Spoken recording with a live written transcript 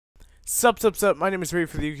Sup, my name is Ray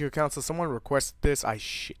for the TheYugiohCouncil. Someone requested this, I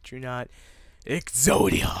shit you not.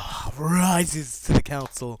 Exodia rises to the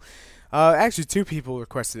council. Actually, two people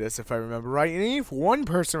requested this, if I remember right. And if one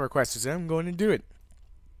person requested it, I'm going to do it.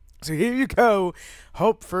 So here you go.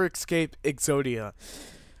 Hope for Escape Exodia.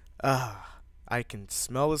 I can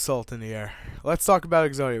smell the salt in the air. Let's talk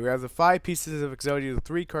about Exodia. We have the 5 pieces of Exodia, the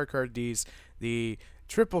 3 card Ds, the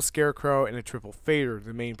triple Scarecrow, and a triple Fader.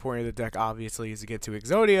 The main point of the deck, obviously, is to get to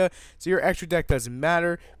Exodia, so your extra deck doesn't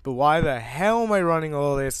matter. But why the hell am I running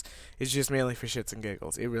all this? It's just mainly for shits and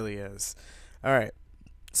giggles. It really is. Alright,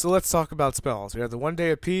 so let's talk about spells. We have the 1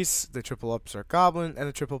 day of peace, the triple Upstart Goblin, and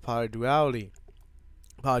the triple Pot of Duality.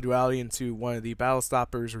 Pot of Duality into one of the Battle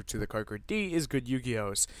Stoppers or to the card D is good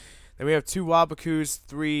Yu-Gi-Ohs. Then we have 2 Wabakus,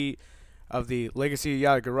 3 of the Legacy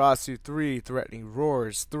of Yatagarasu, 3 Threatening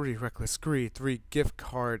Roars, 3 Reckless Greed, 3 Gift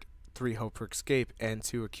Card, 3 Hope for Escape, and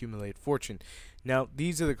 2 Accumulate Fortune. Now,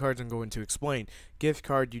 these are the cards I'm going to explain. Gift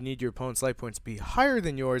Card, you need your opponent's life points to be higher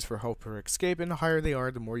than yours for Hope for Escape, and the higher they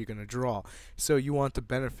are, the more you're going to draw. So you want the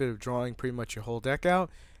benefit of drawing pretty much your whole deck out?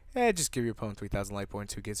 Just give your opponent 3,000 life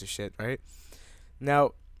points, who gives a shit, right?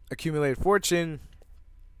 Now, Accumulate Fortune,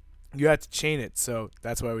 you have to chain it, so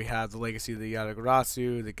that's why we have the Legacy of the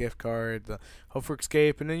Yatagarasu, the Gift Card, the Hope for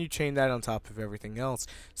Escape, and then you chain that on top of everything else.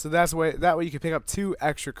 So that way you can pick up 2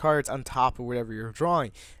 extra cards on top of whatever you're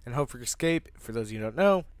drawing. And Hope for Escape, for those of you who don't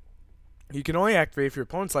know, you can only activate if your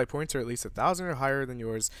opponent's life points are at least 1,000 or higher than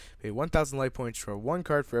yours. Pay 1,000 life points for 1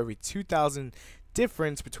 card for every 2,000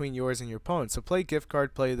 difference between yours and your opponent. So play Gift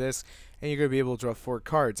Card, play this, and you're going to be able to draw 4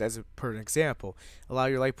 cards as per an example. Allow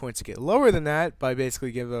your life points to get lower than that by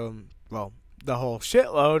basically giving them, well, the whole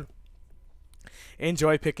shitload.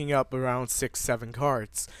 Enjoy picking up around 6-7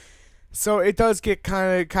 cards. So it does get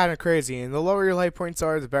kind of crazy, and the lower your life points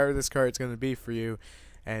are, the better this card is going to be for you.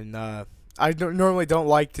 And I normally don't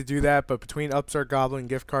like to do that, but between Upstart Goblin and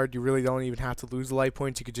Gift Card, you really don't even have to lose the life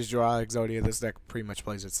points. You could just draw Exodia. This deck pretty much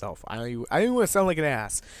plays itself. I don't want to sound like an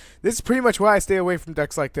ass. This is pretty much why I stay away from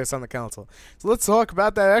decks like this on the council. So let's talk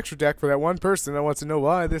about that extra deck for that one person that wants to know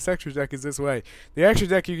why this extra deck is this way. The extra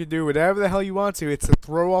deck, you can do whatever the hell you want to. It's to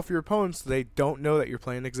throw off your opponents so they don't know that you're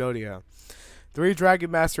playing Exodia. 3 Dragon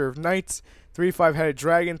Master of Knights, 3 5-headed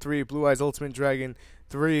Dragon, 3 Blue Eyes Ultimate Dragon,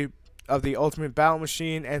 3 of the Ultimate Battle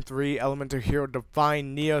Machine, and 3 Elemental Hero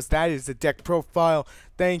Divine Neos. That is the deck profile.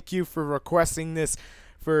 Thank you for requesting this,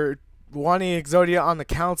 for wanting Exodia on the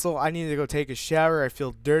council. I need to go take a shower. I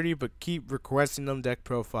feel dirty, but keep requesting them deck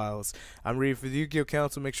profiles. I'm ready for the Yu-Gi-Oh!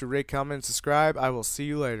 Council. Make sure to rate, comment, and subscribe. I will see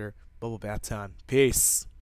you later. Bubble bath time. Peace.